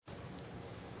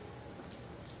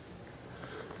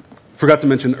Forgot to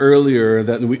mention earlier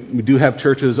that we do have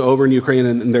churches over in Ukraine,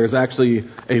 and there's actually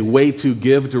a way to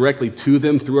give directly to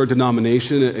them through our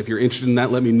denomination. If you're interested in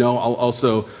that, let me know. I'll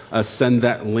also send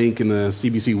that link in the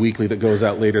CBC Weekly that goes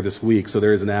out later this week. So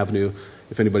there is an avenue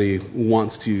if anybody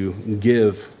wants to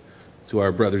give to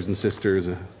our brothers and sisters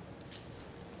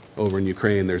over in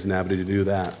Ukraine. There's an avenue to do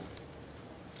that.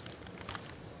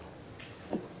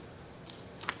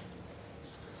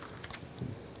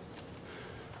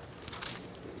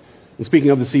 And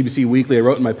speaking of the CBC Weekly, I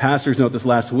wrote in my pastor's note this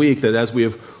last week that as we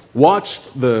have watched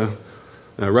the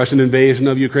Russian invasion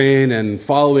of Ukraine and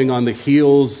following on the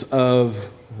heels of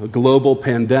a global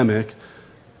pandemic,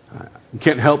 you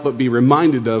can't help but be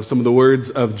reminded of some of the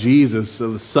words of Jesus,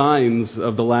 of the signs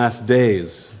of the last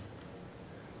days.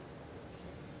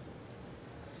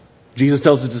 Jesus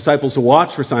tells his disciples to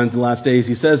watch for signs in the last days.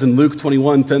 He says in Luke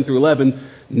 21:10 through 11,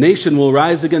 "Nation will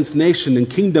rise against nation and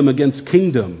kingdom against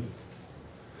kingdom.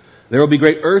 There will be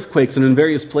great earthquakes and in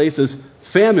various places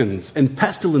famines and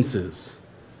pestilences.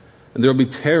 And there will be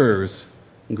terrors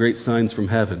and great signs from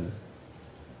heaven.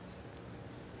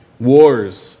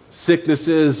 Wars,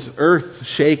 sicknesses,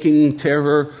 earth-shaking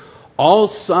terror, all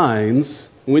signs,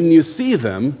 when you see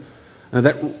them,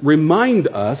 that remind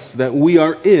us that we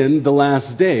are in the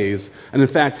last days, and in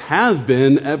fact have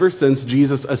been ever since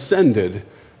Jesus ascended.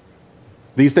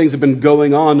 These things have been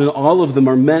going on, and all of them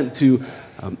are meant to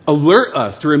alert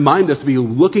us, to remind us to be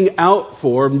looking out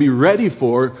for and be ready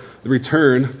for the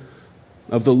return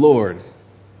of the Lord."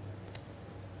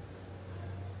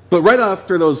 But right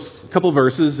after those couple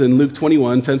verses in Luke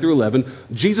 21:10 through 11,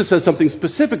 Jesus says something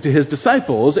specific to his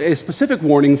disciples, a specific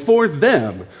warning for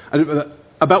them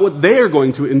about what they are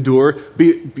going to endure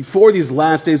before these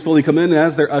last days fully come in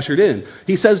as they're ushered in.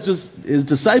 He says to his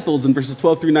disciples in verses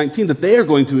 12 through 19 that they are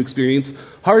going to experience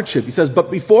hardship. He says,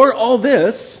 "But before all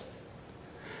this,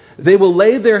 they will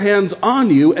lay their hands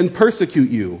on you and persecute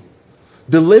you,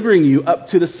 delivering you up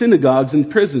to the synagogues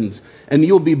and prisons, and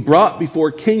you will be brought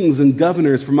before kings and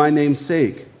governors for my name's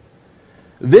sake.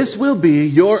 This will be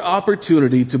your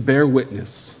opportunity to bear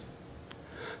witness.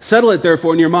 Settle it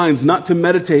therefore in your minds not to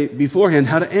meditate beforehand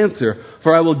how to answer,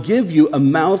 for I will give you a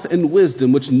mouth and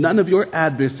wisdom which none of your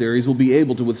adversaries will be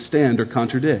able to withstand or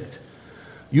contradict.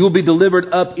 You will be delivered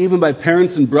up even by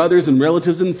parents and brothers and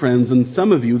relatives and friends, and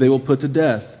some of you they will put to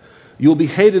death. You will be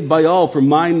hated by all for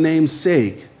my name's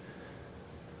sake,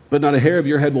 but not a hair of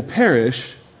your head will perish.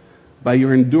 By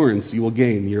your endurance you will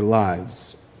gain your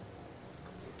lives."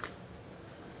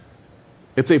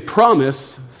 It's a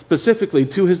promise specifically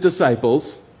to his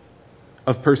disciples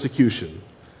of persecution.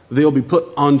 They will be put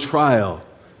on trial.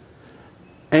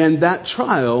 And that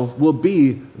trial will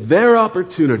be their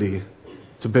opportunity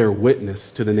to bear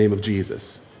witness to the name of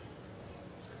Jesus.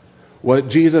 What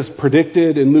Jesus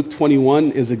predicted in Luke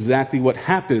 21 is exactly what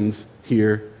happens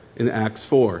here in Acts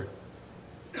 4.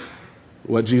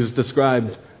 What Jesus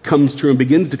described comes true and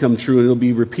begins to come true, and it'll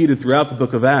be repeated throughout the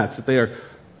book of Acts, that they are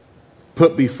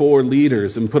put before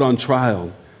leaders and put on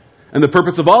trial. And the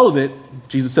purpose of all of it,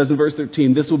 Jesus says in verse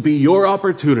 13, this will be your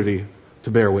opportunity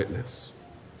to bear witness.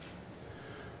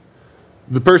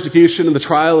 The persecution and the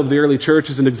trial of the early church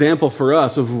is an example for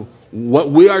us of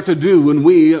what we are to do when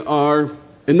we are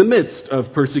in the midst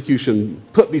of persecution,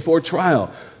 put before trial.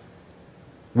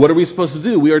 What are we supposed to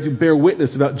do? We are to bear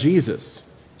witness about Jesus.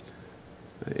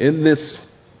 In this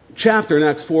chapter in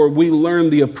Acts 4, we learn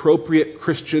the appropriate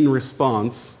Christian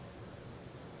response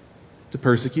to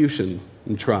persecution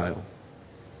and trial.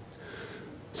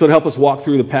 So to help us walk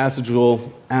through the passage,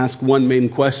 we'll ask one main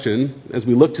question as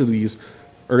we look to these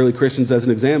early Christians as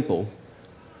an example.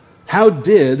 How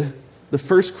did the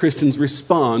first Christians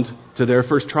respond to their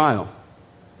first trial?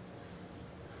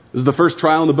 This is the first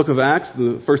trial in the book of Acts,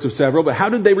 the first of several, but how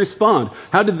did they respond?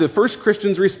 How did the first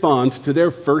Christians respond to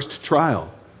their first trial?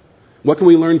 What can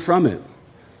we learn from it?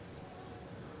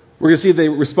 We're going to see they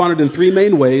responded in three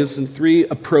main ways and three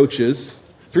approaches,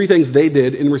 three things they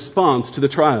did in response to the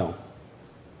trial.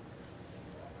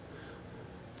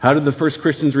 How did the first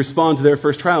Christians respond to their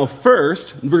first trial?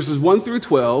 First, in verses 1 through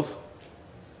 12,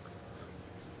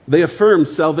 they affirmed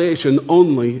salvation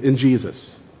only in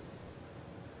Jesus.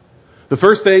 The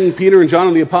first thing Peter and John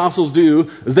and the apostles do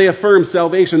is they affirm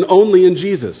salvation only in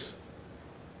Jesus.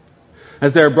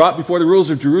 As they are brought before the rulers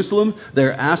of Jerusalem, they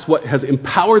are asked what has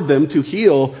empowered them to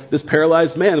heal this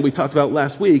paralyzed man that we talked about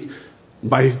last week.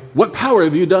 By what power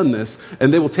have you done this?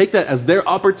 And they will take that as their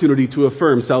opportunity to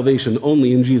affirm salvation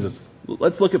only in Jesus.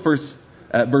 Let's look at verse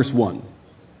 1.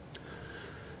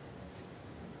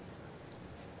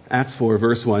 Acts 4,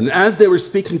 verse 1. As they were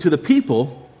speaking to the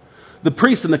people, the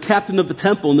priests and the captain of the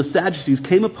temple and the Sadducees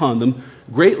came upon them,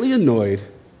 greatly annoyed,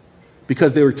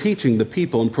 because they were teaching the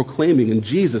people and proclaiming in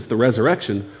Jesus the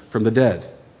resurrection from the dead.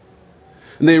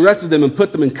 And they arrested them and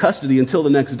put them in custody until the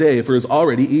next day, for it was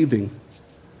already evening.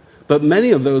 But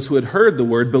many of those who had heard the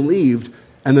word believed,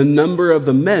 and the number of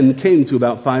the men came to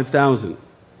about 5,000.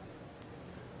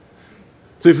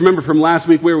 So if you remember from last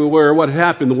week where we were, what had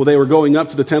happened? Well, they were going up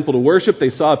to the temple to worship. They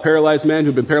saw a paralyzed man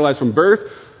who had been paralyzed from birth.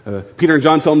 Peter and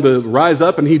John tell him to rise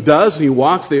up, and he does, and he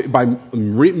walks. By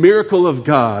miracle of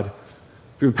God,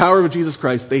 through the power of Jesus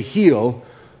Christ, they heal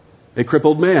a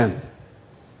crippled man.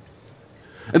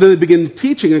 And then they begin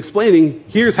teaching and explaining,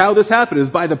 here's how this happened, is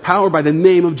by the power, by the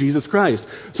name of Jesus Christ.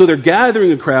 So they're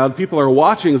gathering a crowd. People are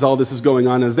watching as all this is going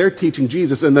on, as they're teaching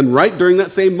Jesus. And then right during that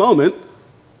same moment,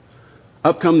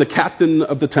 up come the captain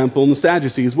of the temple and the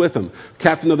Sadducees with him. The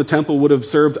captain of the temple would have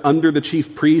served under the chief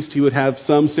priest. He would have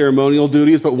some ceremonial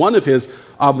duties, but one of his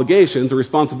obligations or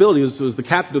responsibilities was the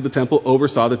captain of the temple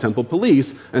oversaw the temple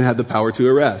police and had the power to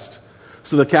arrest.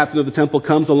 So the captain of the temple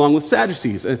comes along with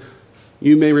Sadducees.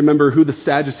 You may remember who the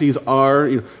Sadducees are.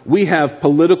 We have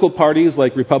political parties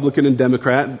like Republican and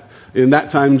Democrat. In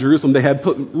that time in Jerusalem, they had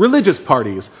religious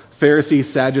parties,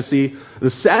 Pharisee, Sadducee.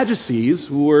 The Sadducees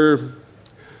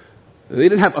they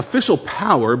didn't have official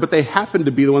power, but they happened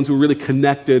to be the ones who were really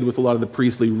connected with a lot of the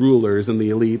priestly rulers and the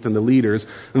elite and the leaders.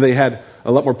 And they had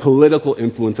a lot more political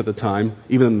influence at the time,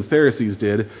 even than the Pharisees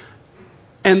did.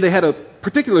 And they had a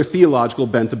particular theological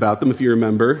bent about them, if you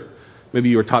remember. Maybe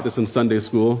you were taught this in Sunday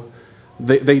school.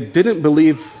 They didn't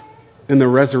believe in the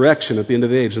resurrection at the end of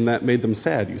the age, and that made them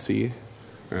sad, you see.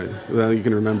 All right. Well, you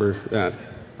can remember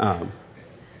that.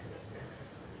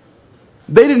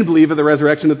 They didn't believe in the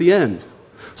resurrection at the end.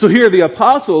 So here are the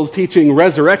apostles teaching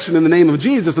resurrection in the name of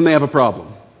Jesus, and they have a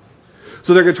problem.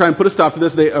 So they're going to try and put a stop to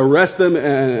this. They arrest them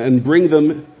and bring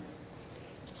them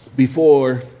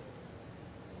before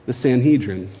the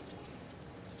Sanhedrin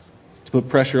to put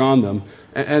pressure on them.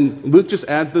 And Luke just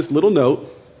adds this little note.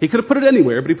 He could have put it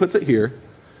anywhere, but he puts it here.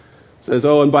 It says,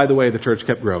 oh, and by the way, the church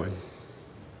kept growing.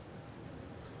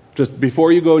 Just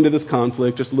before you go into this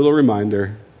conflict, just a little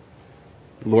reminder,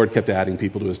 the Lord kept adding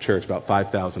people to his church, about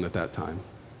 5,000 at that time.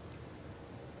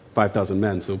 5,000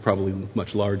 men, so probably much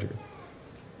larger.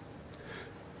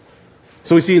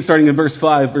 So we see starting in verses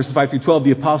 5 through 12,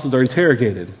 the apostles are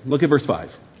interrogated. Look at verse 5.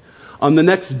 On the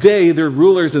next day, their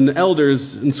rulers and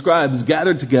elders and scribes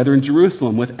gathered together in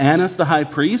Jerusalem with Annas the high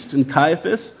priest and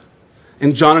Caiaphas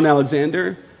and John and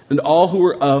Alexander and all who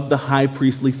were of the high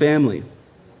priestly family.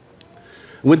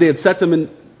 When they had set them in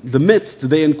the midst,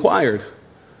 they inquired,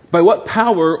 by what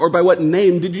power or by what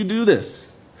name did you do this?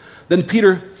 Then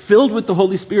Peter, filled with the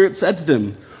Holy Spirit, said to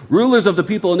them, rulers of the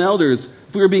people and elders,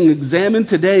 if we are being examined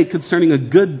today concerning a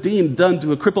good deed done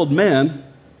to a crippled man,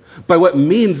 by what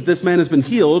means this man has been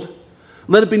healed,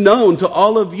 let it be known to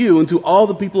all of you and to all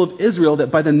the people of Israel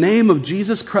that by the name of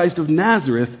Jesus Christ of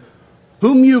Nazareth,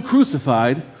 whom you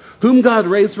crucified, whom God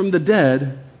raised from the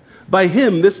dead, by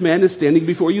him this man is standing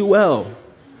before you well.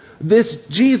 This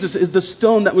Jesus is the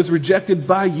stone that was rejected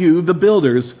by you, the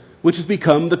builders, which has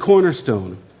become the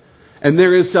cornerstone. And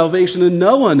there is salvation in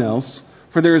no one else,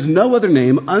 for there is no other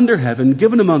name under heaven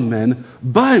given among men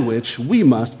by which we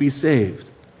must be saved.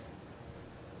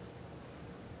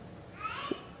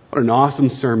 What an awesome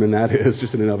sermon that is,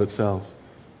 just in and of itself.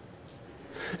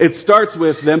 It starts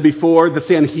with them before the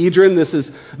Sanhedrin. This is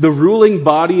the ruling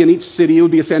body in each city. It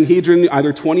would be a Sanhedrin,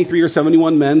 either 23 or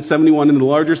 71 men, 71 in the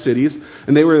larger cities.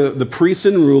 And they were the priests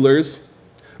and rulers,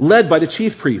 led by the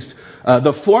chief priest.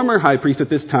 The former high priest at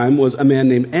this time was a man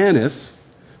named Annas,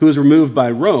 who was removed by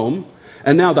Rome.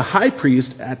 And now the high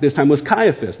priest at this time was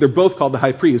Caiaphas. They're both called the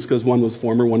high priest because one was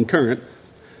former, one current.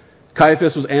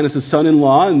 Caiaphas was Annas'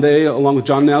 son-in-law, and they, along with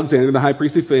John and Alexander, the high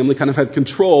priestly family, kind of had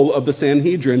control of the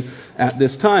Sanhedrin at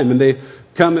this time. And they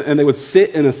come and they would sit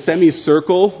in a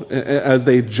semicircle as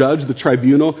they judged the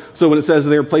tribunal. So when it says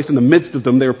they were placed in the midst of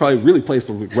them, they were probably really placed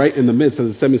right in the midst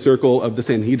as a semicircle of the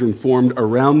Sanhedrin formed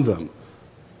around them.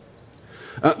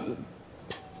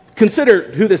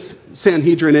 Consider who this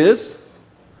Sanhedrin is.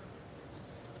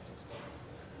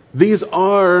 These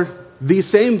are the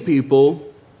same people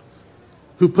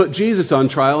who put Jesus on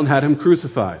trial and had him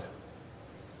crucified.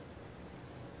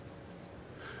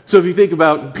 So if you think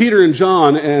about Peter and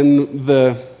John and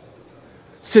the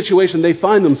situation they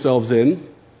find themselves in,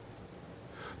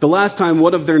 the last time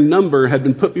one of their number had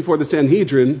been put before the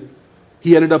Sanhedrin,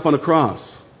 he ended up on a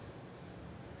cross.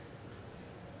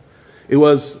 It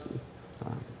was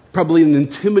probably an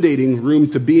intimidating room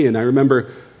to be in. I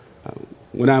remember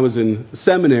when I was in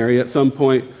seminary, at some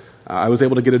point, I was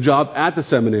able to get a job at the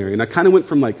seminary, and I kind of went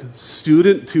from like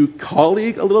student to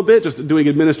colleague a little bit, just doing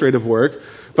administrative work.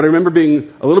 But I remember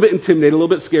being a little bit intimidated, a little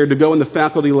bit scared to go in the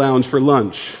faculty lounge for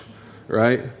lunch,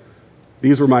 right?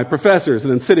 These were my professors,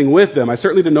 and then sitting with them, I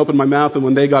certainly didn't open my mouth, and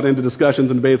when they got into discussions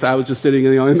and debates, I was just sitting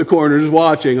in the corner just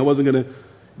watching. I wasn't going to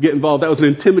get involved. That was an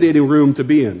intimidating room to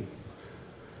be in.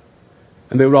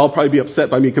 And they would all probably be upset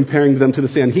by me comparing them to the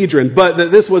Sanhedrin, but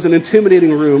this was an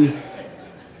intimidating room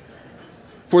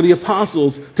for the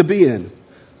apostles to be in.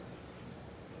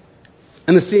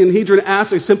 And the Sanhedrin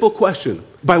asked a simple question.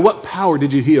 By what power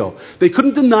did you heal? They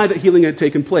couldn't deny that healing had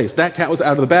taken place. That cat was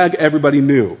out of the bag. Everybody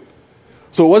knew.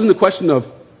 So it wasn't a question of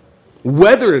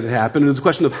whether it happened. It was a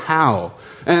question of how.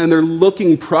 And they're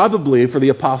looking probably for the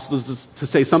apostles to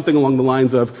say something along the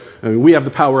lines of, we have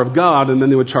the power of God, and then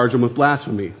they would charge them with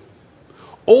blasphemy.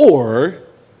 Or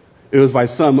it was by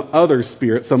some other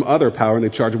spirit, some other power, and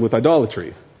they charge them with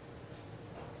idolatry.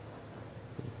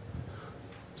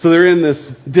 So they're in this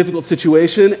difficult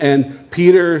situation, and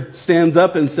Peter stands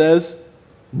up and says,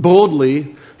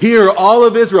 boldly, "Hear all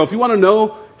of Israel." If you want to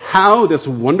know how this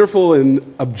wonderful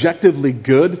and objectively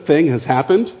good thing has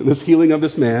happened, this healing of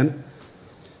this man,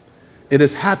 it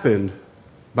has happened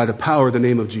by the power of the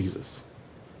name of Jesus.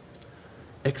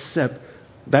 Except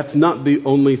that's not the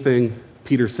only thing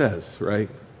Peter says, right?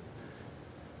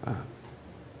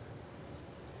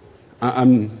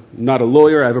 I'm not a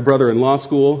lawyer. I have a brother in law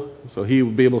school, so he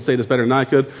would be able to say this better than I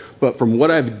could. But from what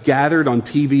I've gathered on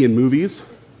TV and movies,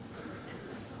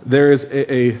 there is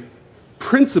a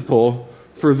principle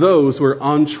for those who are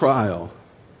on trial.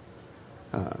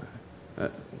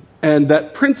 And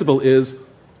that principle is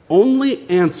only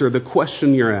answer the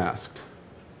question you're asked.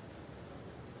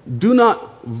 Do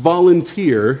not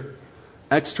volunteer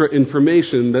extra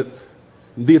information that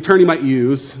the attorney might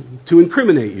use to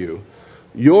incriminate you.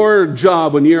 Your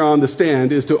job when you're on the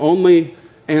stand is to only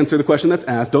answer the question that's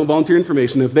asked. Don't volunteer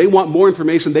information. If they want more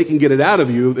information, they can get it out of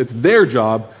you. It's their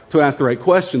job to ask the right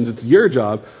questions. It's your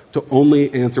job to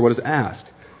only answer what is asked.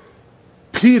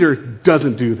 Peter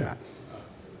doesn't do that.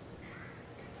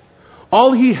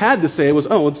 All he had to say was,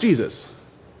 "Oh, it's Jesus."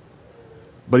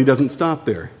 But he doesn't stop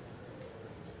there.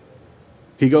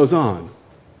 He goes on.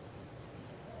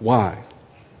 Why?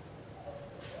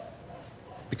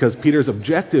 Because Peter's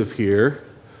objective here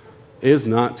is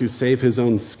not to save his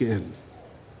own skin,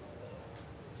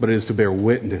 but it is to bear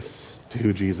witness to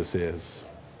who Jesus is.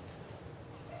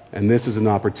 And this is an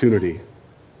opportunity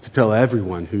to tell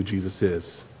everyone who Jesus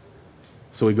is.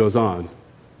 So he goes on.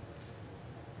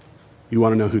 You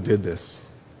want to know who did this?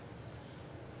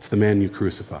 It's the man you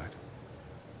crucified.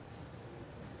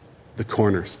 The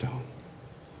cornerstone.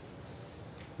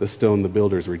 The stone the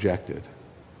builders rejected.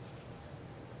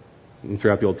 And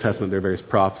throughout the Old Testament, there are various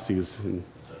prophecies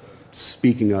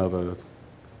speaking of a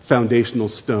foundational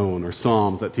stone, or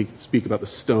psalms that speak about the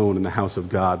stone in the house of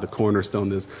God. The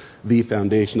cornerstone is the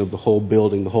foundation of the whole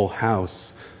building, the whole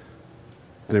house.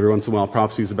 And every once in a while,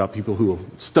 prophecies about people who will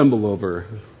stumble over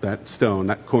that stone.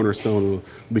 That cornerstone will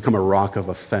become a rock of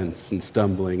offense and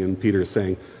stumbling. And Peter is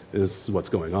saying, this is what's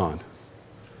going on.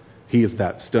 He is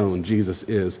that stone. Jesus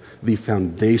is the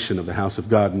foundation of the house of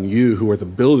God. And you, who are the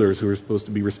builders, who are supposed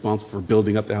to be responsible for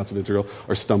building up the house of Israel,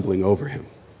 are stumbling over him.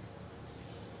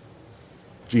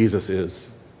 Jesus is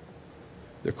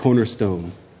the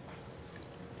cornerstone,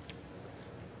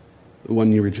 the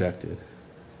one you rejected.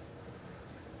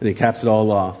 And he caps it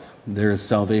all off. There is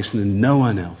salvation in no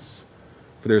one else,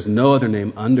 for there is no other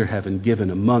name under heaven given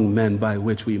among men by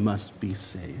which we must be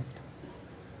saved.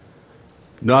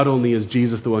 Not only is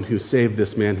Jesus the one who saved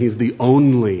this man, he's the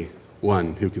only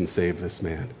one who can save this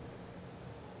man.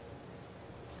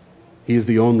 He is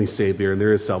the only Savior, and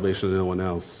there is salvation in no one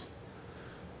else.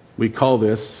 We call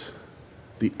this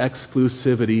the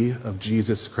exclusivity of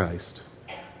Jesus Christ.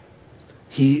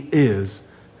 He is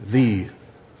the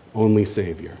only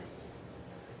Savior.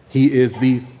 He is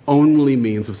the only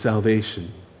means of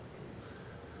salvation.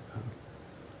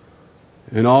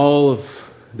 And all of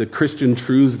the Christian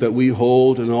truths that we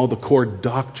hold and all the core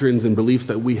doctrines and beliefs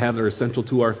that we have that are essential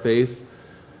to our faith,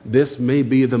 this may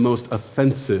be the most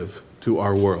offensive to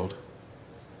our world.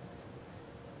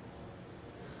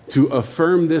 To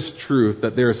affirm this truth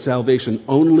that there is salvation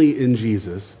only in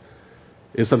Jesus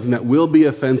is something that will be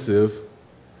offensive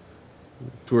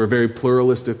to a very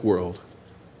pluralistic world.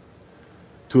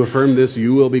 To affirm this,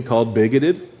 you will be called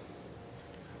bigoted.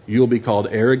 You'll be called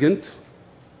arrogant.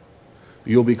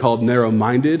 You'll be called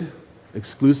narrow-minded,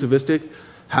 exclusivistic.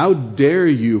 How dare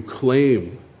you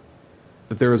claim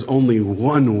that there is only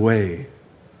one way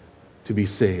to be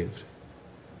saved?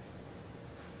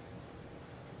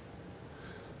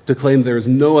 to claim there is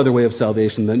no other way of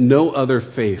salvation, that no other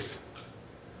faith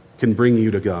can bring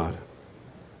you to God.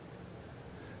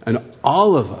 And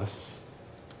all of us,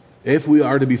 if we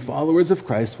are to be followers of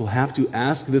Christ, will have to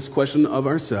ask this question of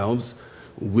ourselves: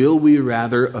 will we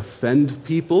rather offend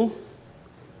people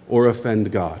or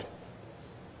offend God?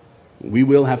 We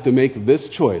will have to make this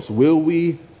choice. Will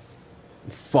we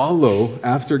follow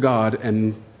after God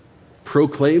and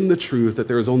proclaim the truth that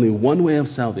there is only one way of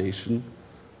salvation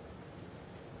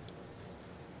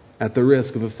at the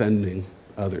risk of offending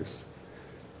others?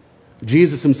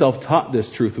 Jesus himself taught this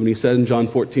truth when he said in John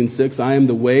 14:6, "I am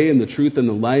the way and the truth and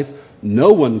the life. No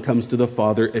one comes to the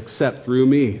Father except through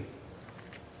me."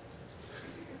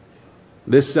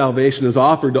 This salvation is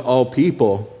offered to all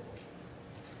people,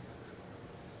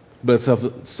 but it's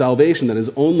a salvation that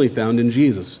is only found in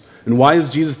Jesus. And why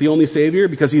is Jesus the only Savior?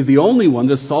 Because he's the only one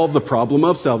to solve the problem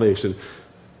of salvation.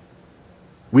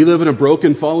 We live in a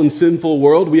broken, fallen, sinful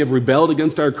world. We have rebelled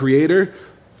against our Creator.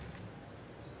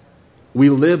 We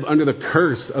live under the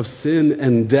curse of sin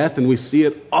and death, and we see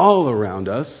it all around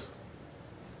us.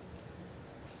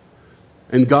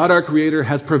 And God, our Creator,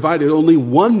 has provided only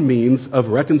one means of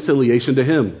reconciliation to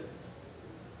Him.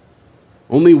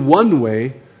 Only one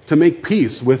way to make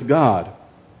peace with God.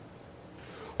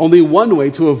 Only one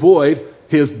way to avoid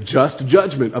His just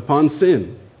judgment upon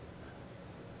sin.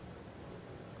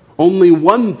 Only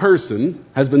one person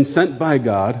has been sent by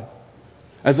God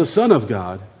as the Son of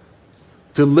God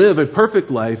to live a perfect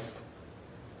life,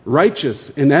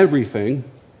 righteous in everything,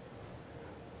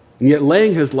 and yet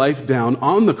laying his life down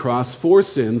on the cross for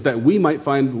sins that we might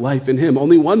find life in him.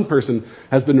 Only one person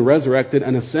has been resurrected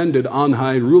and ascended on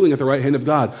high, ruling at the right hand of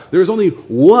God. There is only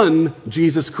one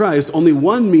Jesus Christ, only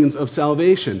one means of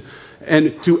salvation.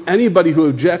 And to anybody who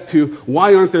object to,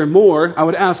 why aren't there more, I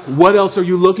would ask, what else are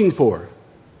you looking for?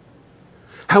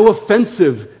 How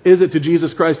offensive is it to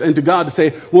Jesus Christ and to God to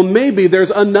say, well, maybe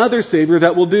there's another Savior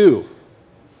that will do.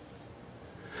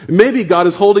 Maybe God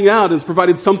is holding out and has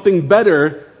provided something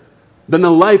better than the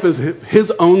life of His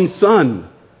own Son.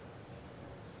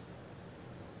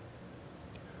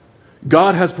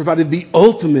 God has provided the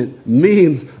ultimate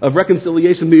means of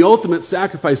reconciliation, the ultimate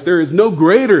sacrifice. There is no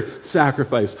greater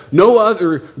sacrifice, no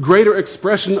other greater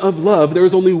expression of love. There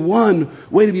is only one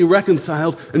way to be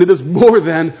reconciled, and it is more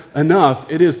than enough.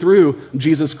 It is through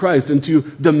Jesus Christ. And to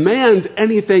demand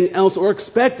anything else or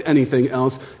expect anything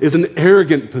else is an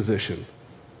arrogant position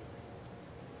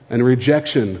and a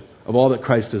rejection of all that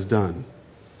Christ has done.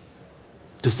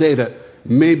 To say that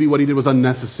maybe what He did was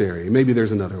unnecessary, maybe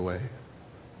there's another way.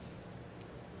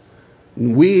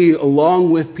 We,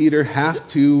 along with Peter, have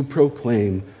to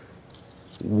proclaim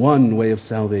one way of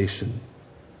salvation.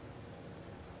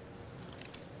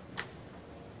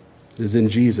 It is in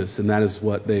Jesus, and that is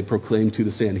what they proclaim to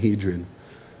the Sanhedrin.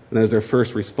 And that is their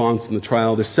first response in the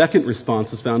trial. Their second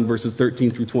response is found in verses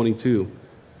 13 through 22.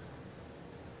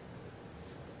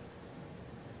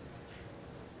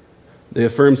 They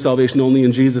affirm salvation only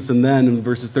in Jesus, and then in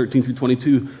verses 13 through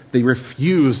 22, they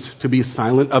refused to be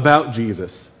silent about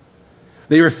Jesus.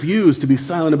 They refuse to be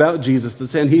silent about Jesus. The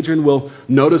Sanhedrin will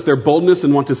notice their boldness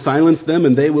and want to silence them,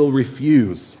 and they will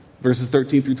refuse. Verses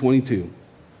 13 through 22.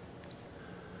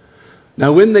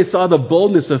 Now when they saw the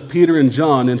boldness of Peter and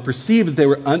John and perceived that they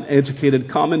were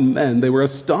uneducated common men, they were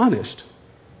astonished.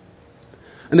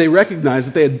 And they recognized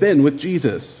that they had been with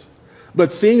Jesus.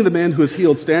 But seeing the man who was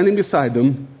healed standing beside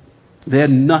them, they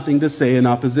had nothing to say in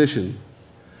opposition.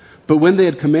 But when they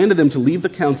had commanded them to leave the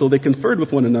council, they conferred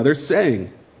with one another,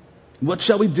 saying, "What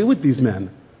shall we do with these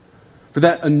men? For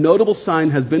that a notable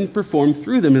sign has been performed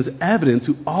through them is evident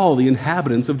to all the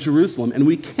inhabitants of Jerusalem, and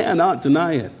we cannot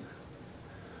deny it.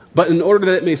 But in order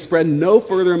that it may spread no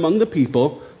further among the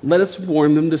people, let us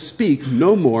warn them to speak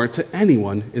no more to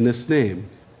anyone in this name."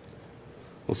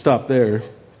 We'll stop there.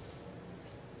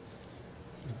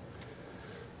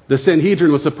 The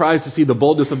Sanhedrin was surprised to see the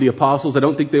boldness of the apostles. I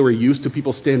don't think they were used to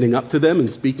people standing up to them and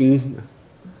speaking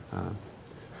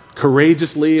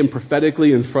courageously and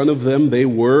prophetically in front of them. They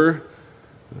were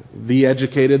the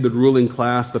educated, the ruling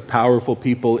class, the powerful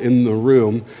people in the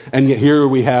room. And yet here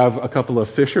we have a couple of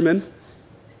fishermen,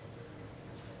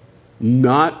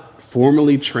 not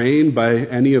formally trained by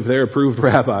any of their approved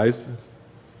rabbis,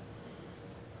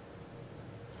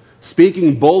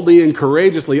 speaking boldly and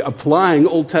courageously, applying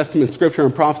Old Testament scripture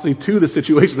and prophecy to the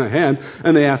situation at hand.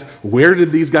 And they ask, where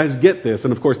did these guys get this?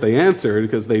 And of course they answered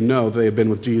because they know they have been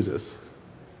with Jesus.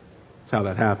 That's how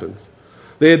that happens.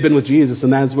 They had been with Jesus,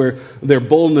 and that's where their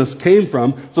boldness came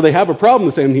from. So they have a problem,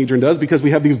 the Sanhedrin does, because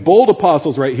we have these bold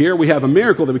apostles right here. We have a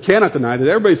miracle that we cannot deny, that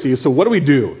everybody sees. So what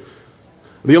do?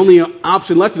 The only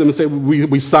option left to them is say,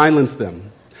 we silence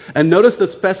them. And notice the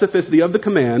specificity of the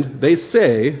command. They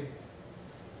say,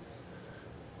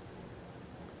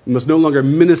 you must no longer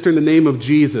minister in the name of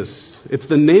Jesus. It's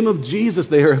the name of Jesus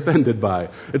they are offended by.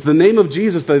 It's the name of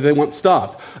Jesus that they want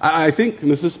stopped. I think,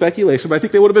 and this is speculation, but I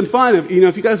think they would have been fine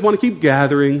if you guys want to keep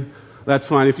gathering, that's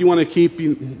fine. If you want to keep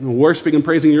worshiping and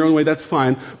praising your own way, that's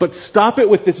fine. But stop it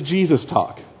with this Jesus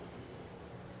talk.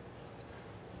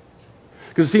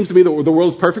 Because it seems to me that the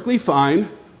world's perfectly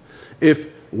fine if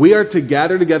we are to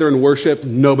gather together and worship,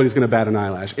 nobody's going to bat an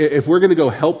eyelash. If we're going to go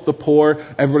help the poor,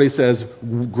 everybody says,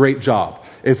 great job.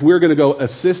 If we're going to go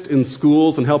assist in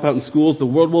schools and help out in schools, the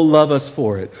world will love us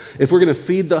for it. If we're going to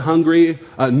feed the hungry,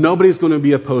 nobody's going to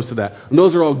be opposed to that. And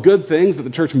those are all good things that the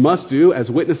church must do as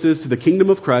witnesses to the kingdom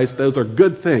of Christ. Those are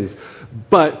good things.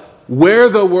 But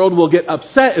where the world will get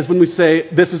upset is when we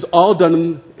say, this is all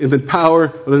done in the power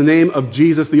of the name of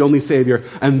Jesus, the only Savior.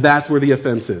 And that's where the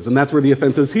offense is. And that's where the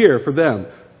offense is here for them.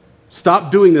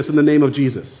 Stop doing this in the name of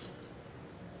Jesus.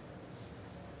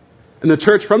 And the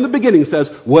church from the beginning says,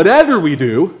 whatever we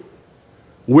do,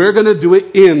 we're going to do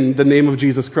it in the name of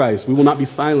Jesus Christ. We will not be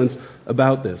silenced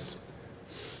about this,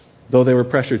 though they were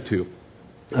pressured to.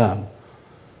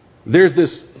 There's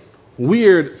this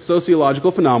weird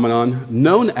sociological phenomenon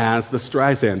known as the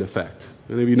Streisand effect.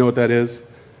 Any of you know what that is?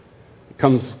 It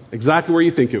comes exactly where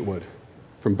you think it would,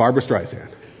 from Barbra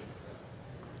Streisand.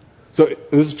 So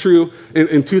this is true.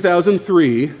 In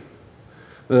 2003,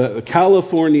 the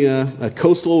California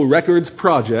Coastal Records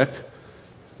Project,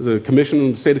 the commission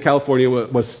in the state of California,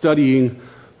 was studying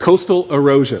coastal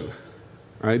erosion,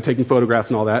 right, taking photographs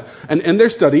and all that. And in their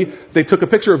study, they took a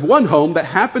picture of one home that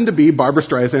happened to be Barbra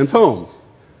Streisand's home.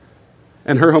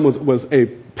 And her home was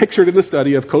pictured in the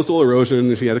study of coastal erosion,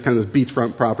 and she had a kind of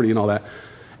beachfront property and all that.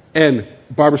 And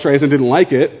Barbra Streisand didn't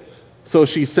like it, so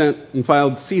she sent and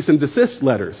filed cease and desist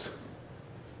letters.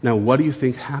 Now, what do you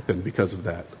think happened because of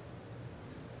that?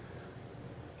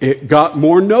 It got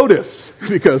more notice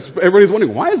because everybody's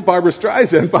wondering, why is Barbra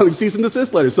Streisand filing cease and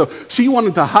desist letters? So she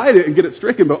wanted to hide it and get it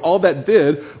stricken, but all that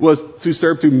did was to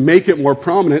serve to make it more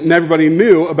prominent, and everybody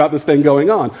knew about this thing going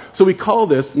on. So we call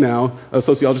this now,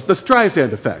 sociologists, the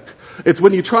Streisand effect. It's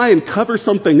when you try and cover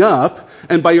something up,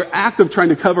 and by your act of trying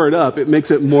to cover it up, it makes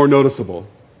it more noticeable.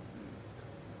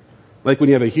 Like when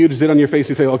you have a huge zit on your face,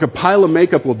 you say, look, a pile of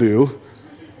makeup will do.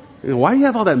 Why do you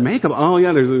have all that makeup? Oh,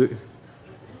 yeah,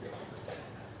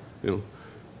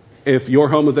 if your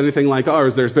home is anything like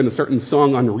ours, there's been a certain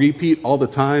song on repeat all the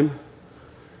time.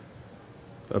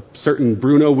 A certain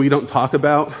Bruno we don't talk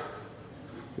about.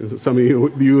 Some of you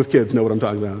with kids know what I'm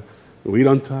talking about. We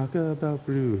don't talk about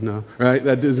Bruno. Right?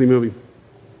 That Disney movie.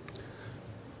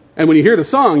 And when you hear the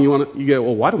song, you go,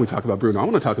 well, why don't we talk about Bruno? I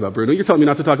want to talk about Bruno. You're telling me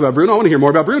not to talk about Bruno. I want to hear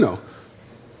more about Bruno.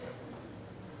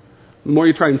 The more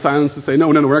you try and silence to say, no,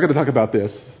 we're not going to talk about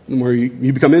this, the more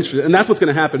you become interested. And that's what's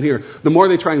going to happen here. The more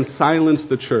they try and silence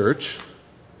the church,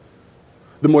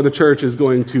 the more the church is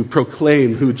going to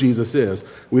proclaim who Jesus is.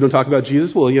 We don't talk about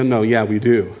Jesus? Well, yeah, we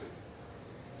do.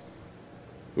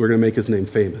 We're going to make his name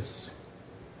famous.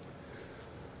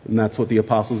 And that's what the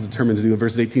apostles determined to do in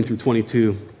verses 18 through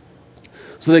 22.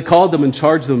 So they called them and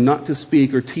charged them not to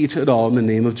speak or teach at all in the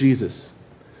name of Jesus.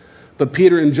 But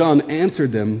Peter and John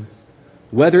answered them,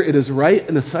 whether it is right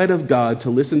in the sight of God to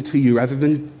listen to you rather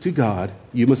than to God,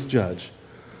 you must judge.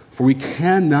 For we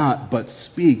cannot but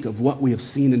speak of what we have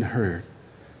seen and heard.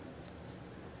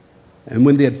 And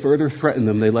when they had further threatened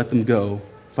them, they let them go,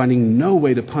 finding no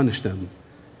way to punish them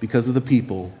because of the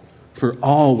people. For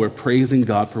all were praising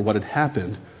God for what had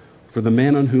happened. For the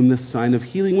man on whom this sign of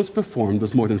healing was performed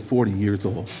was more than 40 years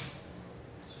old.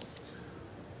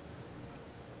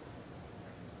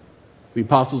 The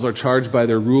apostles are charged by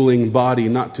their ruling body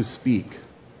not to speak.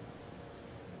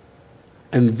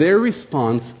 And their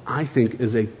response, I think,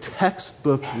 is a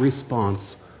textbook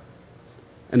response,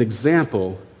 an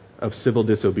example of civil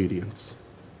disobedience.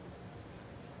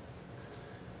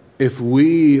 If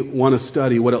we want to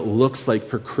study what it looks like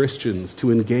for Christians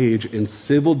to engage in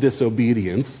civil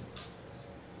disobedience,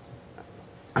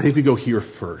 I think we go here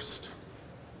first.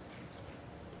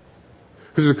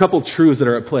 Because there's a couple truths that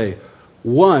are at play.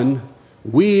 One,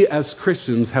 we as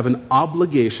Christians have an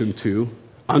obligation to,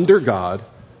 under God,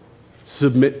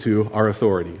 submit to our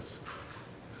authorities.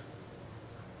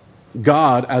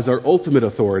 God, as our ultimate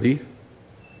authority,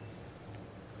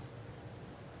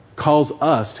 calls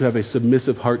us to have a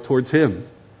submissive heart towards him.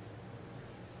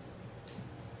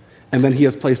 And then he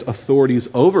has placed authorities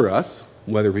over us,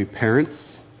 whether it be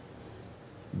parents,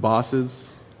 bosses,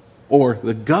 or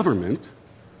the government,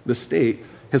 the state,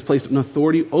 has placed an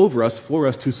authority over us for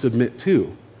us to submit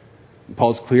to. And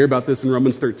Paul's clear about this in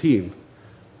Romans 13.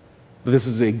 This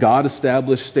is a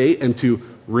God-established state, and to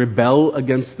rebel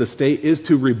against the state is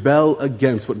to rebel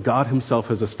against what God himself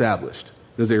has established.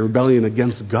 It is a rebellion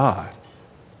against God.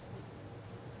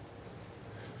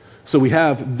 So we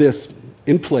have this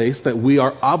in place that we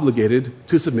are obligated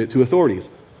to submit to authorities.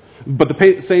 But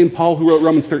the same Paul who wrote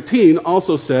Romans 13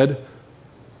 also said,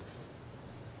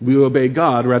 we obey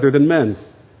God rather than men.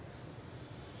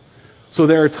 So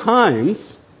there are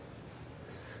times,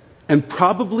 and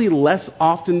probably less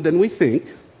often than we think,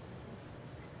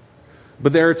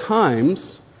 but there are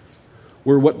times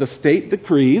where what the state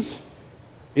decrees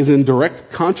is in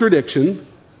direct contradiction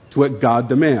to what God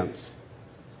demands.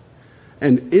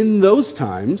 And in those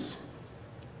times,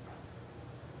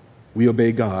 we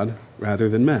obey God rather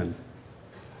than men.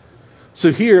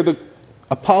 So here, the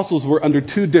apostles were under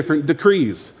two different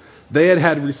decrees. They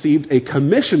had received a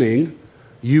commissioning,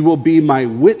 you will be my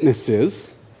witnesses.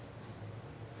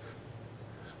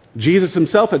 Jesus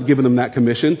himself had given them that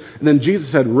commission, and then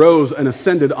Jesus had rose and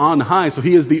ascended on high, so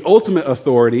he is the ultimate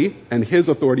authority, and his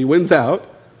authority wins out.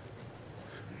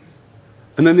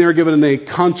 And then they were given a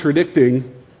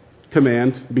contradicting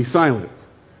command, be silent.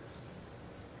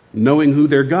 Knowing who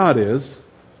their God is,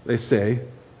 they say,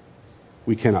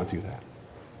 we cannot do that.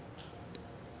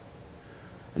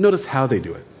 And notice how they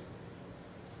do it.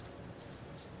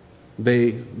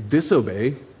 They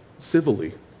disobey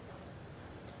civilly.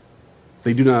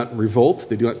 They do not revolt.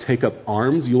 They do not take up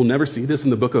arms. You'll never see this in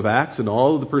the book of Acts and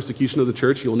all of the persecution of the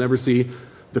church. You'll never see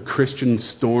the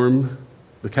Christians storm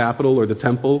the Capitol or the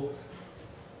temple.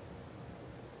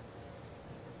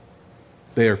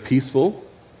 They are peaceful.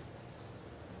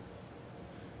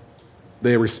 They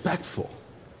are respectful.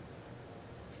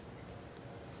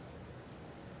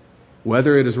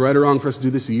 Whether it is right or wrong for us to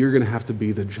do this, you're going to have to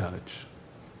be the judge.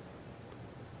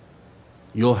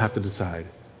 You'll have to decide.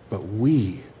 But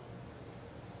we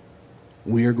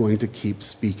are going to keep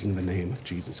speaking the name of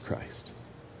Jesus Christ.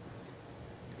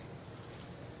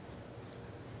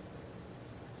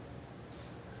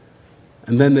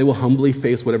 And then they will humbly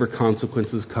face whatever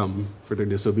consequences come for their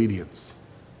disobedience.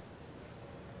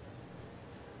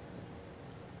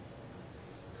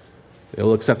 They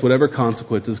will accept whatever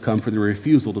consequences come for their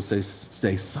refusal to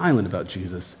stay silent about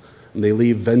Jesus, and they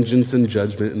leave vengeance and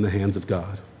judgment in the hands of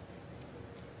God.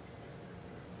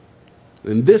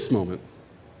 In this moment,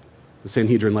 the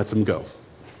Sanhedrin lets them go.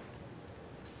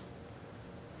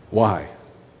 Why?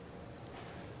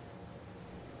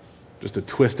 Just a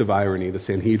twist of irony, the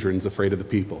Sanhedrin's afraid of the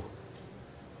people.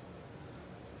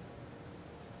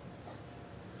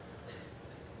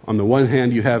 On the one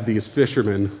hand, you have these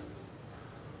fishermen,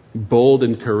 bold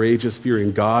and courageous,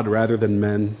 fearing God rather than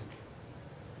men.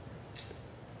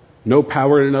 No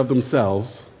power in and of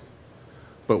themselves,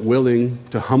 but willing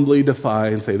to humbly defy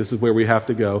and say, this is where we have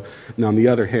to go. And on the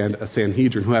other hand, a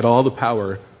Sanhedrin who had all the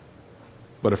power,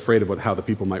 but afraid of how the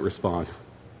people might respond.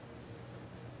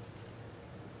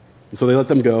 And so they let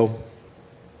them go.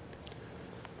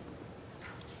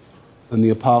 And the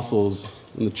apostles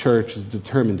and the church is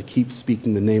determined to keep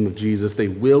speaking the name of Jesus. They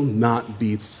will not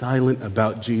be silent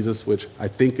about Jesus, which I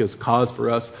think is cause for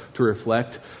us to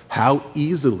reflect how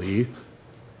easily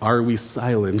are we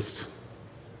silenced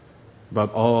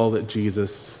about all that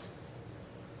Jesus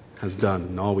has done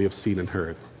and all we have seen and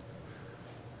heard.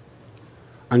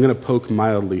 I'm going to poke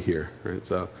mildly here. Right?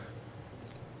 So,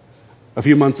 a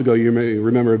few months ago, you may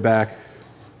remember back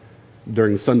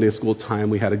during Sunday school time,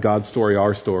 we had a God story,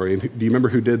 our story. And do you remember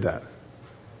who did that?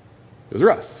 It was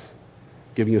Russ,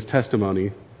 giving his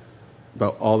testimony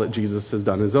about all that Jesus has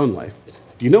done in his own life.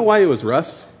 Do you know why it was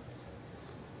Russ?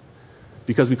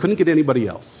 Because we couldn't get anybody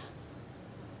else.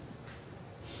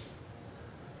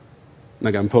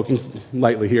 Like, I'm poking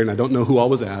lightly here, and I don't know who all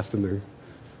was asked in there.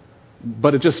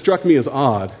 But it just struck me as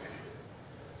odd.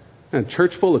 A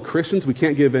church full of Christians, we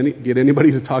can't get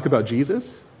anybody to talk about Jesus?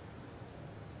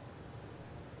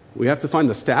 We have to find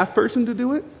the staff person to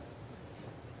do it?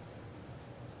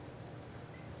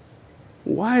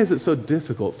 Why is it so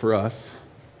difficult for us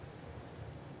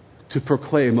to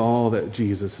proclaim all that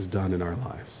Jesus has done in our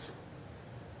lives?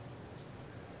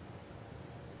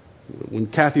 When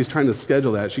Kathy's trying to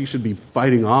schedule that, she should be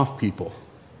fighting off people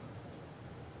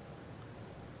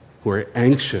who are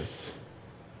anxious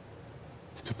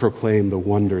to proclaim the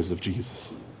wonders of Jesus.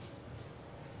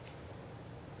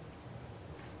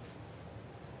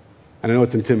 And I know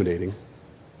it's intimidating.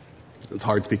 It's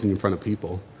hard speaking in front of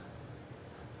people.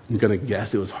 I'm going to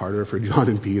guess it was harder for John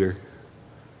and Peter.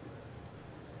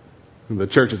 And the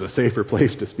church is a safer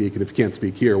place to speak, and if you can't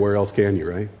speak here, where else can you,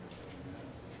 right?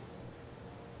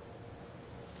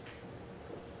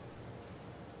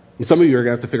 And some of you are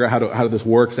going to have to figure out how this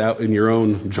works out in your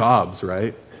own jobs,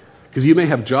 right? Because you may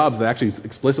have jobs that actually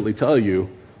explicitly tell you,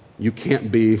 you can't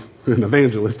be an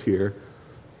evangelist here.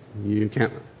 You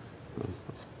can't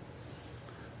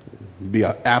be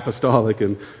apostolic,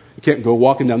 and you can't go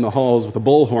walking down the halls with a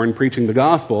bullhorn preaching the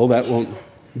gospel. That won't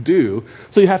do.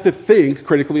 So you have to think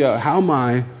critically, how am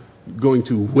I going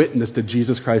to witness to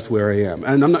Jesus Christ where I am?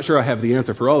 And I'm not sure I have the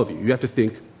answer for all of you. You have to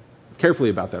think carefully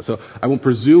about that. So I won't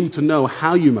presume to know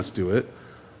how you must do it,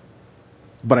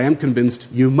 but I am convinced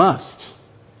you must,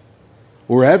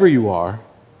 wherever you are,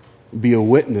 be a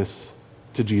witness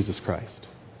to Jesus Christ.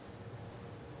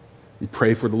 And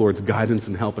pray for the Lord's guidance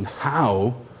and help in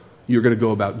how you're going to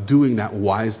go about doing that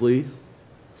wisely,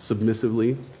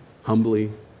 submissively,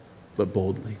 humbly, but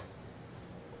boldly.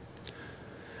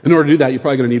 In order to do that, you're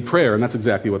probably going to need prayer, and that's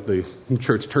exactly what the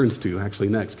church turns to, actually,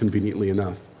 next, conveniently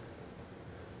enough.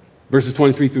 Verses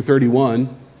 23 through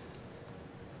 31,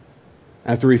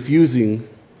 after refusing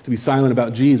to be silent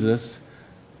about Jesus,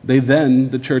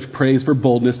 the church prays for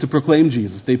boldness to proclaim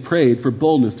Jesus. They prayed for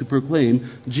boldness to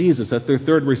proclaim Jesus. That's their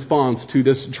third response to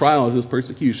this trial, this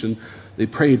persecution. They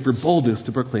prayed for boldness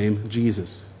to proclaim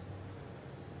Jesus.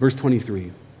 Verse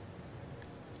 23.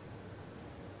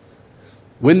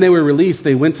 When they were released,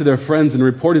 they went to their friends and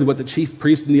reported what the chief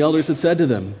priests and the elders had said to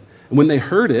them. And when they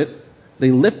heard it, they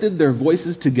lifted their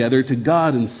voices together to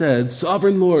God and said,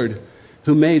 "Sovereign Lord,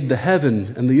 who made the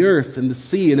heaven and the earth and the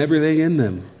sea and everything in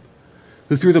them,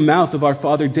 who through the mouth of our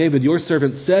father David, your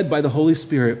servant, said by the Holy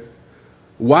Spirit,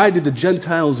 why did the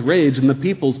Gentiles rage and the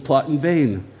peoples plot in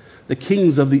vain? The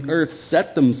kings of the earth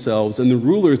set themselves, and the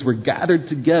rulers were gathered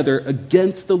together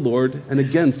against the Lord and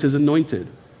against his anointed.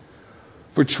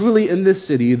 For truly in this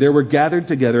city there were gathered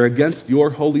together against your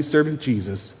holy servant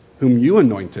Jesus, whom you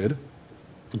anointed,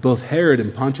 both Herod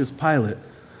and Pontius Pilate,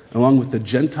 along with the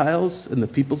Gentiles and the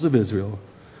peoples of Israel,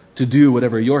 to do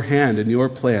whatever your hand and your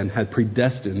plan had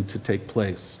predestined to take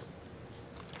place."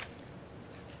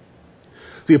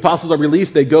 The apostles are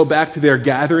released. They go back to their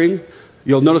gathering.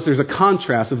 You'll notice there's a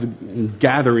contrast of the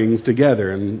gatherings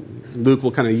together. And Luke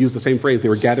will kind of use the same phrase. They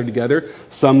were gathered together.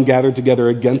 Some gathered together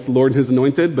against the Lord and his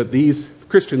anointed, but these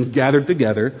Christians gathered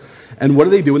together. And what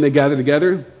do they do when they gather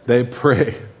together? They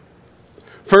pray.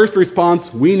 First response,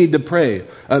 we need to pray.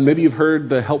 Maybe you've heard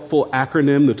the helpful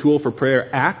acronym, the tool for prayer,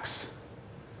 ACTS.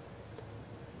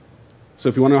 So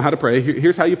if you want to know how to pray,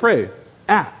 here's how you pray.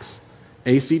 ACTS.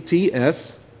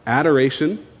 A-C-T-S,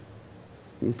 adoration,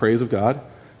 praise of God.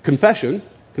 Confession,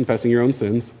 confessing your own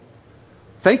sins.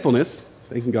 Thankfulness,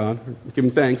 thanking God,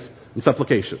 giving thanks. And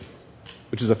supplication,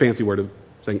 which is a fancy word of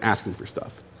saying asking for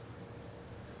stuff.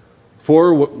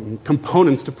 Four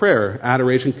components to prayer: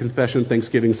 adoration, confession,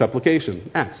 thanksgiving,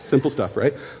 supplication. Acts, simple stuff,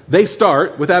 right? They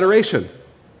start with adoration.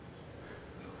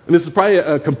 And this is probably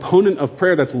a component of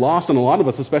prayer that's lost on a lot of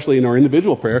us, especially in our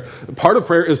individual prayer. Part of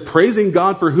prayer is praising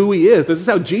God for who he is. This is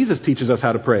how Jesus teaches us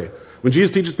how to pray. When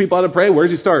Jesus teaches people how to pray, where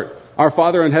does he start? Our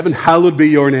Father in heaven, hallowed be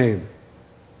your name.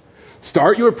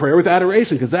 Start your prayer with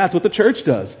adoration, because that's what the church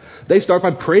does. They start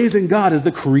by praising God as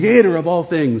the creator of all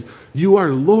things. You are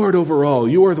Lord over all.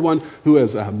 You are the one who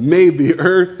has made the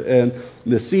earth and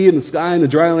the sea and the sky and the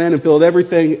dry land and filled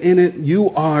everything in it. You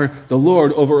are the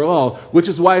Lord over all, which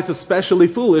is why it's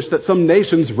especially foolish that some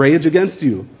nations rage against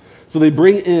you. So they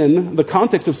bring in the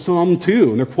context of Psalm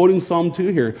 2, and they're quoting Psalm 2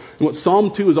 here. And what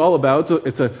Psalm 2 is all about,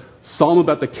 it's a psalm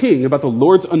about the king, about the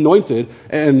Lord's anointed,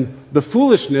 and the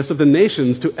foolishness of the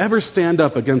nations to ever stand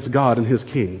up against God and his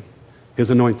king, his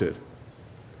anointed.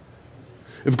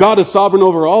 If God is sovereign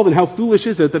over all, then how foolish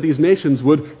is it that these nations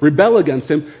would rebel against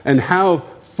him, and how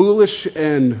foolish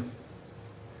and,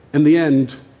 in the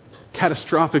end,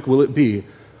 catastrophic will it be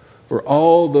for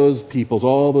all those peoples,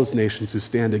 all those nations who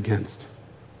stand against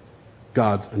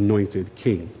God's anointed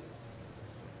king.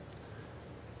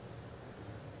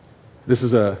 This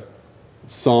is a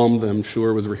psalm that I'm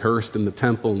sure was rehearsed in the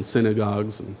temple and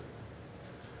synagogues and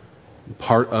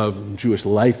part of Jewish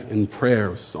life in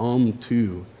prayer. Psalm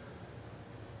 2.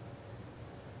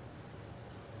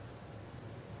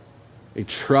 A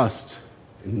trust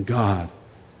in God,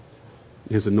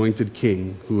 his anointed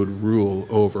king, who would rule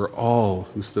over all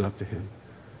who stood up to him.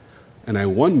 And I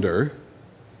wonder,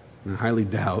 and I highly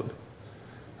doubt,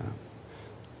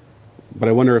 but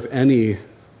I wonder if any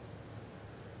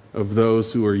of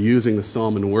those who are using the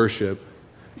psalm in worship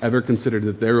ever considered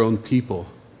that their own people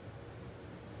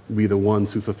would be the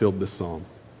ones who fulfilled this psalm.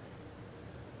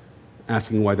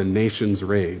 Asking why the nations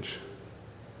rage.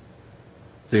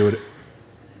 They would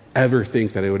ever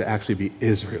think that it would actually be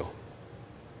Israel,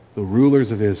 the rulers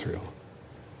of Israel,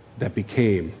 that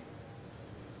became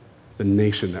the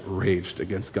nation that raged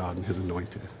against God and his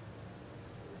anointed.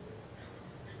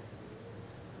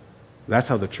 That's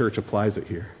how the church applies it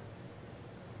here.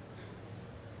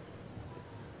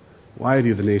 Why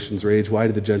do the nations rage? Why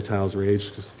do the Gentiles rage?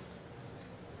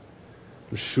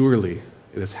 Surely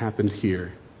it has happened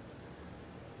here.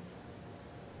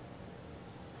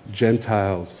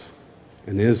 Gentiles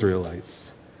and Israelites,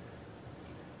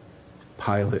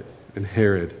 Pilate and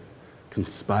Herod,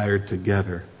 conspired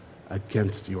together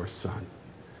against your Son.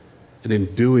 And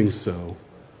in doing so,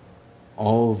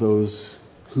 all those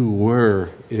who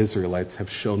were Israelites have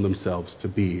shown themselves to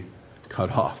be cut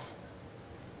off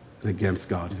and against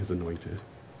God and His anointed.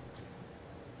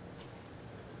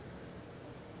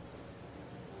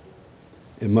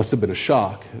 It must have been a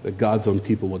shock that God's own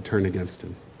people would turn against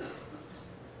Him.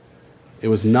 It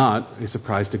was not a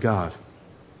surprise to God.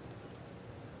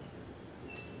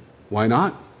 Why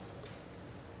not?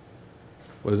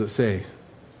 What does it say?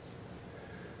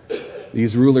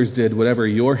 These rulers did whatever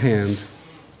your hand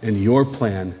and your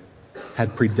plan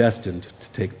had predestined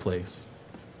to take place.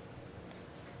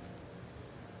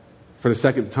 For the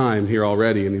second time here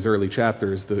already in these early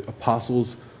chapters, the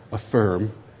apostles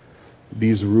affirm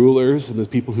these rulers and the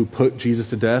people who put Jesus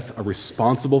to death are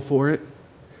responsible for it,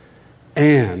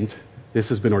 and this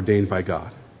has been ordained by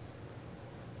God.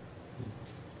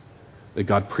 That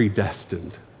God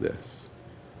predestined this.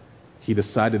 He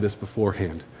decided this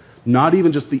beforehand. Not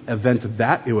even just the event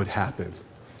that it would happen,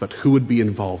 but who would be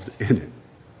involved in it.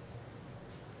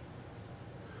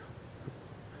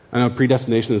 I know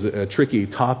predestination is a tricky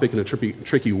topic and a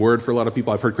tricky word for a lot of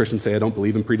people. I've heard Christians say, I don't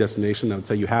believe in predestination. I would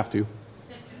say you have to,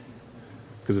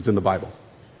 because it's in the Bible.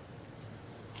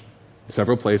 In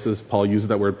several places, Paul uses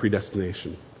that word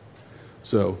predestination.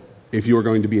 So, if you are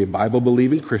going to be a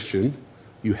Bible-believing Christian,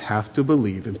 you have to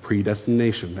believe in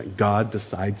predestination, that God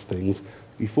decides things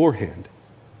beforehand.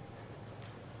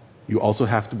 You also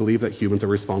have to believe that humans are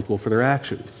responsible for their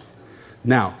actions.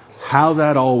 Now, how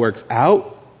that all works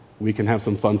out, we can have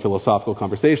some fun philosophical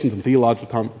conversations and theological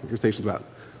conversations about,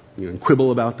 and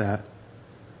quibble about that.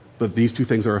 But these two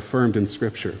things are affirmed in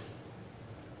Scripture.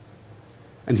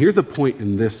 And here's the point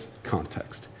in this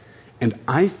context. And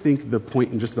I think the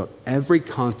point in just about every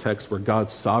context where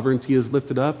God's sovereignty is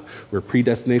lifted up, where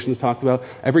predestination is talked about,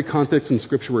 every context in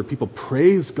Scripture where people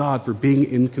praise God for being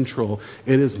in control,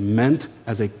 it is meant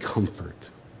as a comfort.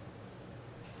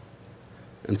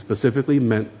 And specifically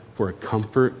meant for a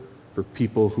comfort for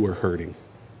people who are hurting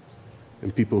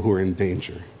and people who are in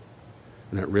danger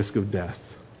and at risk of death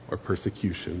or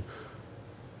persecution.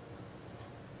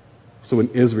 So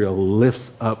when Israel lifts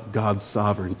up God's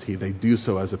sovereignty, they do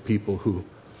so as a people who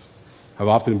have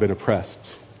often been oppressed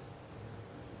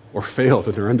or failed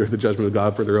and are under the judgment of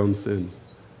God for their own sins.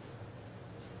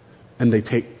 And they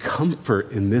take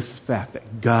comfort in this fact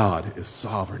that God is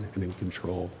sovereign and in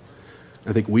control.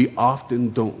 I think we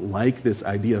often don't like this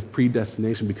idea of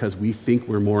predestination because we think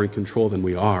we're more in control than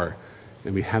we are,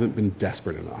 and we haven't been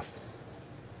desperate enough.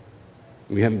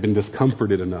 We haven't been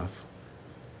discomforted enough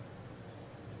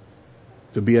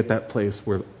to be at that place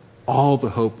where all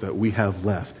the hope that we have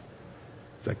left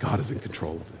is that God is in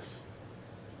control of this.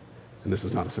 And this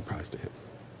is not a surprise to Him.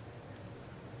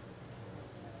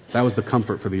 That was the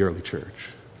comfort for the early church.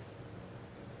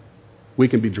 We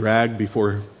can be dragged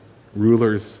before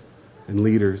rulers and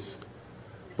leaders,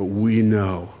 but we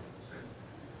know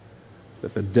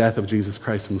that the death of Jesus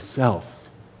Christ Himself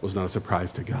was not a surprise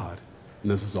to God.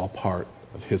 And this is all part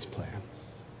of His plan.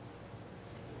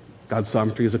 God's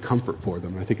sovereignty is a comfort for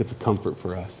them. I think it's a comfort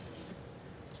for us.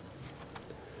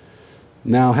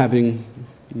 Now, having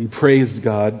praised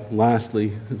God,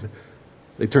 lastly,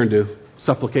 they turn to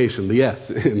supplication, the S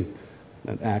in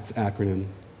that Acts acronym.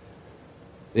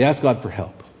 They ask God for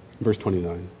help. Verse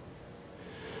 29.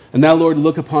 And now, Lord,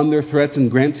 look upon their threats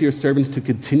and grant to your servants to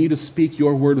continue to speak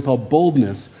your word with all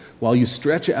boldness while you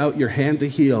stretch out your hand to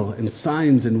heal, and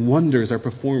signs and wonders are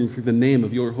performed through the name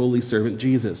of your holy servant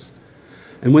Jesus.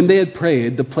 And when they had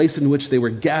prayed, the place in which they were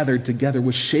gathered together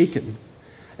was shaken,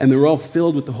 and they were all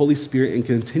filled with the Holy Spirit and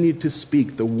continued to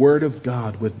speak the word of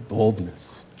God with boldness.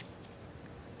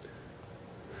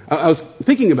 I was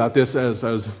thinking about this as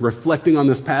I was reflecting on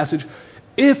this passage.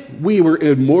 If we were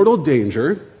in mortal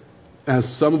danger, as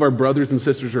some of our brothers and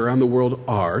sisters around the world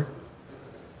are,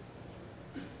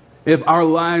 if our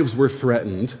lives were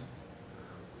threatened,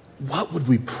 what would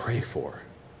we pray for?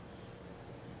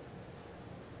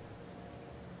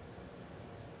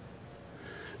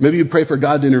 Maybe you pray for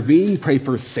God to intervene, pray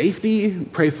for safety,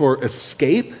 pray for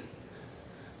escape,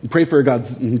 pray for God's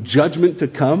judgment to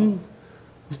come,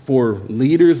 for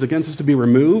leaders against us to be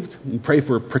removed, and pray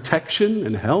for protection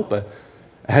and help, a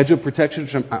hedge of protection.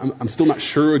 I'm still not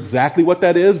sure exactly what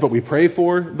that is, but we pray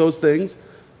for those things.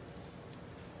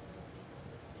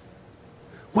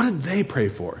 What did they pray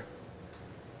for?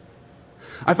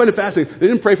 I find it fascinating. They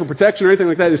didn't pray for protection or anything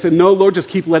like that. They said, no, Lord, just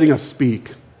keep letting us speak.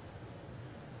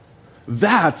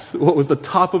 That's what was the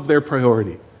top of their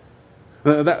priority.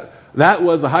 That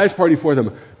was the highest priority for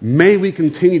them. May we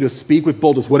continue to speak with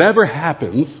boldness. Whatever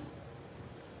happens,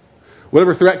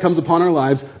 whatever threat comes upon our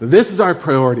lives, this is our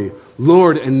priority.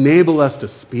 Lord, enable us to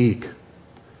speak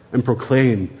and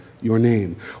proclaim your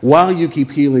name. While you keep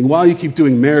healing, while you keep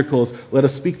doing miracles, let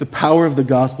us speak the power of the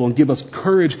gospel and give us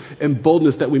courage and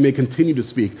boldness that we may continue to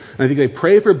speak. And I think they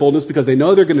pray for boldness because they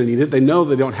know they're going to need it. They know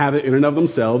they don't have it in and of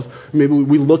themselves. Maybe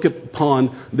we look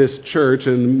upon this church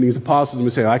and these apostles and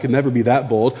we say, I could never be that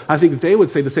bold. I think they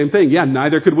would say the same thing. Yeah,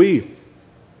 neither could we.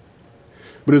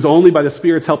 But it is only by the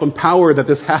Spirit's help and power that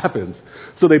this happens.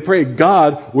 So they pray,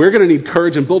 God, we're going to need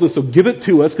courage and boldness, so give it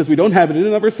to us because we don't have it in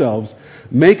and of ourselves.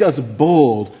 Make us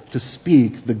bold to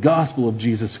speak the gospel of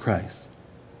Jesus Christ.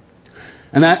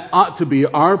 And that ought to be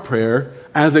our prayer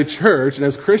as a church and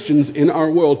as Christians in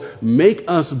our world. Make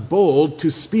us bold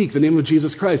to speak the name of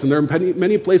Jesus Christ. And there are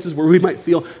many places where we might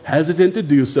feel hesitant to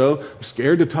do so. We're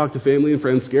scared to talk to family and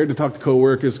friends, scared to talk to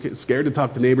coworkers, scared to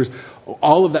talk to neighbors.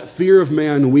 All of that fear of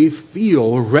man we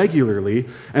feel regularly.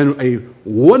 And a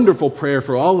wonderful prayer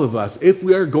for all of us, if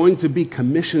we are going to be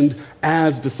commissioned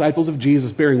as disciples of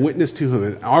Jesus, bearing witness to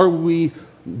Him, are we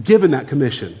given that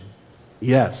commission?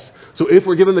 Yes. So if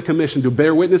we're given the commission to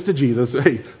bear witness to Jesus,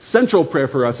 a central prayer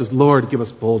for us is, Lord, give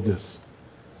us boldness.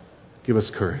 Give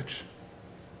us courage.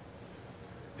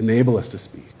 Enable us to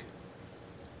speak.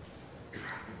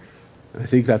 And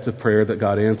I think that's a prayer that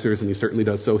God answers, and He certainly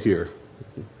does so here.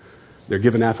 They're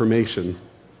given affirmation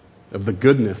of the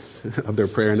goodness of their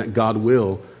prayer and that God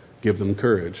will give them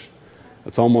courage.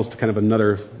 It's almost kind of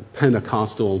another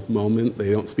Pentecostal moment.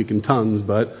 They don't speak in tongues,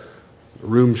 but the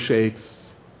room shakes.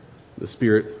 The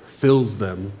Spirit fills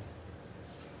them,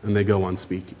 and they go on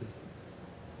speaking.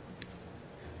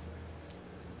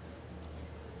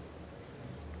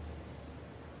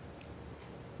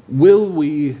 Will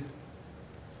we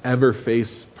ever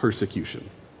face persecution?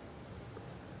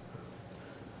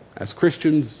 As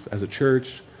Christians, as a church,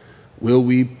 will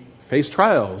we face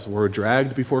trials or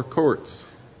dragged before courts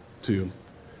to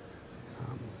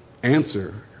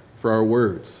answer for our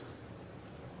words?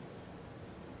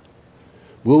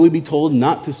 Will we be told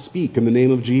not to speak in the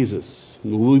name of Jesus?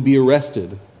 Will we be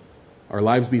arrested? Our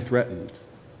lives be threatened?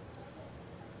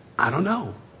 I don't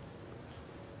know.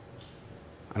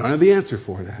 I don't have the answer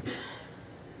for that.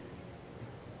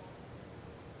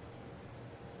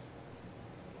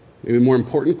 Maybe a more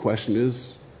important question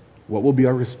is, what will be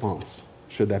our response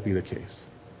should that be the case?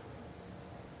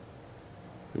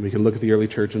 And we can look at the early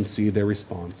church and see their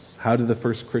response. How did the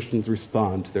first Christians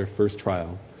respond to their first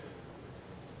trial?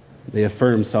 They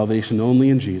affirmed salvation only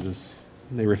in Jesus.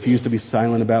 They refused to be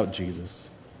silent about Jesus.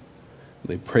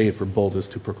 They prayed for boldness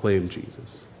to proclaim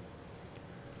Jesus.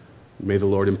 May the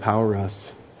Lord empower us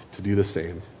to do the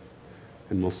same.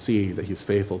 And we'll see that He's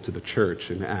faithful to the church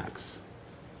in Acts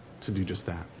to do just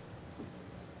that.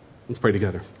 Let's pray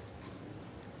together.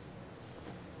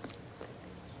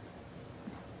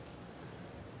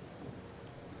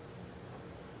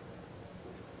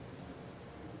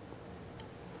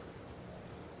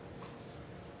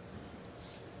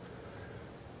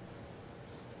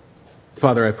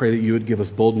 Father, I pray that you would give us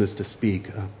boldness to speak.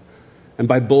 And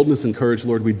by boldness and courage,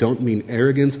 Lord, we don't mean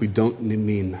arrogance. We don't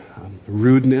mean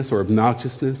rudeness or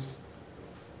obnoxiousness.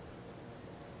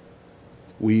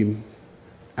 We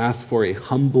ask for a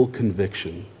humble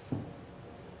conviction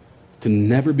to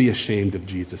never be ashamed of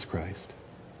Jesus Christ.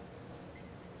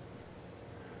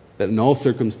 That in all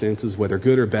circumstances, whether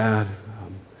good or bad,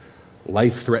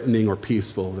 life-threatening or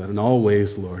peaceful, that in all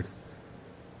ways, Lord,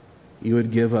 you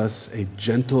would give us a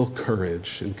gentle courage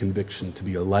and conviction to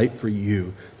be a light for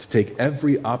you, to take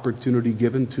every opportunity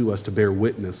given to us to bear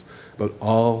witness about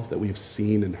all that we've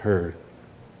seen and heard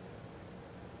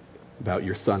about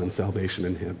your Son and salvation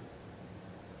in Him.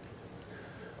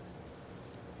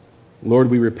 Lord,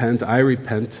 we repent. I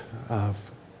repent of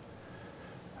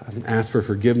and ask for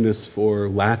forgiveness for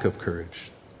lack of courage,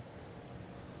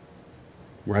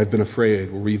 where I've been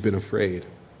afraid, where we've been afraid.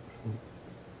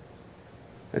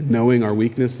 And knowing our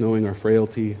weakness, knowing our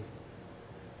frailty,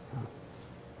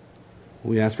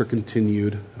 we ask for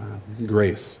continued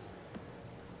grace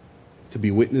to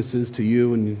be witnesses to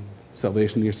you and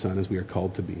salvation of your Son as we are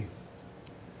called to be.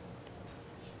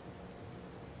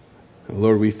 And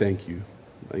Lord, we thank you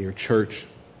that your church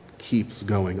keeps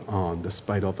going on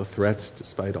despite all the threats,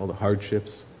 despite all the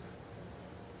hardships,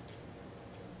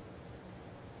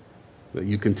 that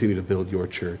you continue to build your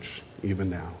church even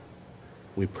now.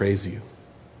 We praise you.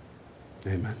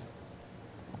 Amen.